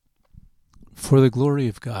For the glory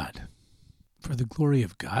of God. For the glory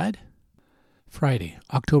of God? Friday,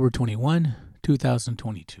 October 21,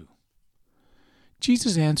 2022.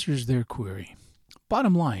 Jesus answers their query.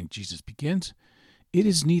 Bottom line, Jesus begins, it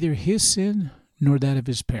is neither his sin nor that of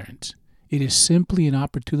his parents. It is simply an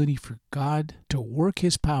opportunity for God to work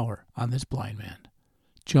his power on this blind man.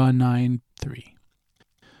 John 9:3.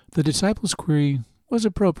 The disciples' query was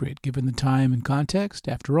appropriate given the time and context.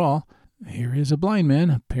 After all, here is a blind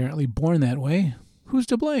man, apparently born that way. Who's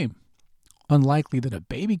to blame? Unlikely that a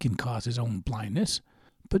baby can cause his own blindness,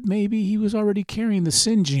 but maybe he was already carrying the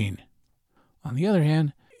sin gene. On the other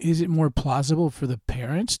hand, is it more plausible for the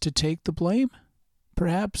parents to take the blame?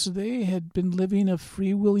 Perhaps they had been living a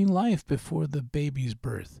free-willing life before the baby's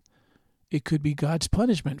birth. It could be God's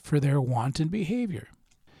punishment for their wanton behavior.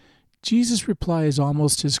 Jesus' reply is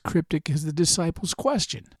almost as cryptic as the disciples'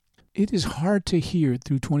 question. It is hard to hear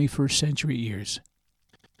through 21st century ears.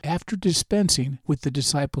 After dispensing with the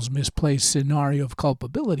disciples' misplaced scenario of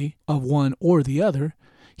culpability of one or the other,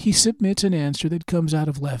 he submits an answer that comes out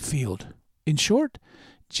of left field. In short,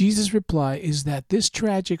 Jesus' reply is that this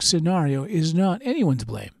tragic scenario is not anyone's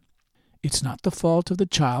blame. It's not the fault of the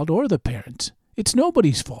child or the parents. It's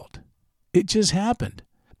nobody's fault. It just happened.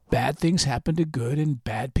 Bad things happen to good and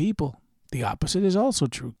bad people. The opposite is also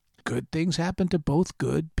true. Good things happen to both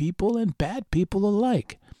good people and bad people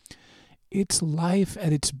alike. It's life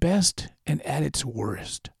at its best and at its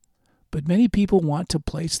worst. But many people want to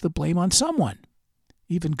place the blame on someone,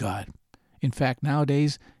 even God. In fact,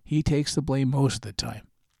 nowadays, he takes the blame most of the time.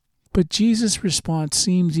 But Jesus' response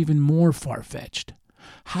seems even more far-fetched.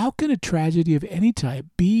 How can a tragedy of any type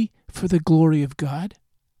be for the glory of God?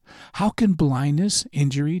 How can blindness,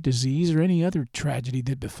 injury, disease, or any other tragedy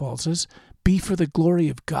that befalls us be for the glory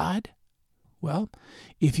of God? Well,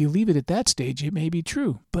 if you leave it at that stage, it may be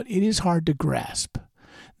true, but it is hard to grasp.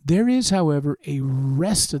 There is, however, a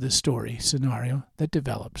rest of the story scenario that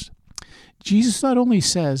develops. Jesus not only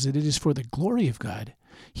says that it is for the glory of God,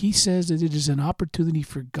 he says that it is an opportunity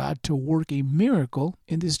for God to work a miracle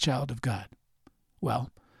in this child of God. Well,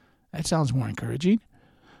 that sounds more encouraging.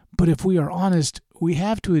 But if we are honest, we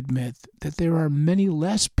have to admit that there are many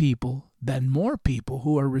less people than more people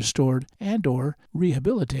who are restored and or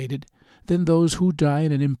rehabilitated than those who die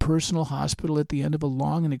in an impersonal hospital at the end of a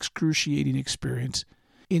long and excruciating experience,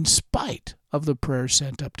 in spite of the prayers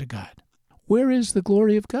sent up to God. Where is the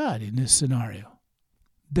glory of God in this scenario?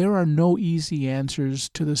 There are no easy answers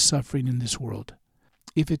to the suffering in this world.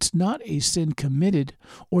 If it's not a sin committed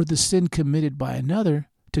or the sin committed by another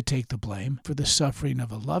to take the blame for the suffering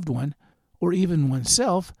of a loved one, or even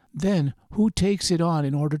oneself, then who takes it on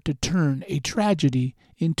in order to turn a tragedy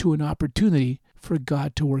into an opportunity for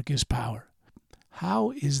God to work his power?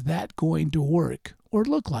 How is that going to work or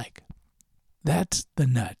look like? That's the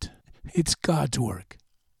nut. It's God's work.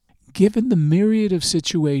 Given the myriad of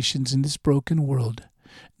situations in this broken world,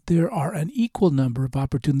 there are an equal number of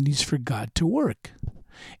opportunities for God to work.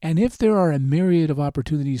 And if there are a myriad of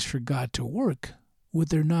opportunities for God to work, would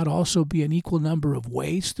there not also be an equal number of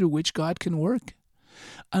ways through which God can work?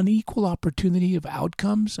 An equal opportunity of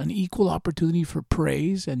outcomes, an equal opportunity for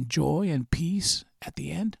praise and joy and peace at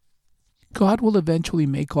the end? God will eventually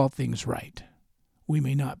make all things right. We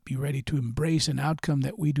may not be ready to embrace an outcome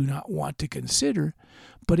that we do not want to consider,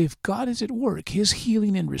 but if God is at work, his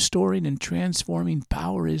healing and restoring and transforming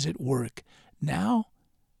power is at work, now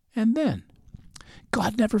and then.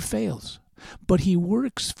 God never fails, but he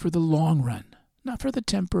works for the long run, not for the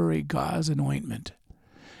temporary gauze and ointment.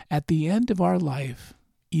 At the end of our life,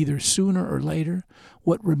 either sooner or later,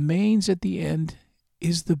 what remains at the end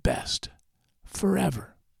is the best,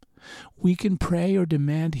 forever. We can pray or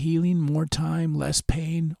demand healing, more time, less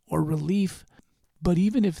pain, or relief, but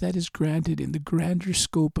even if that is granted in the grander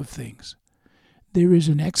scope of things, there is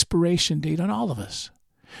an expiration date on all of us.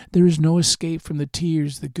 There is no escape from the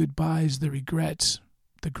tears, the goodbyes, the regrets,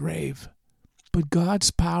 the grave. But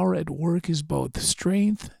God's power at work is both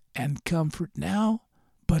strength and comfort now,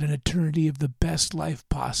 but an eternity of the best life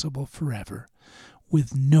possible forever,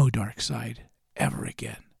 with no dark side ever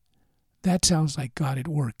again. That sounds like God at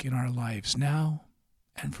work in our lives now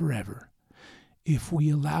and forever, if we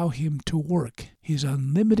allow him to work his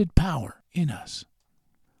unlimited power in us.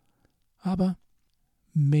 Abba,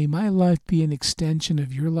 may my life be an extension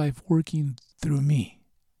of your life working through me.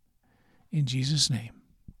 In Jesus' name,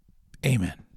 amen.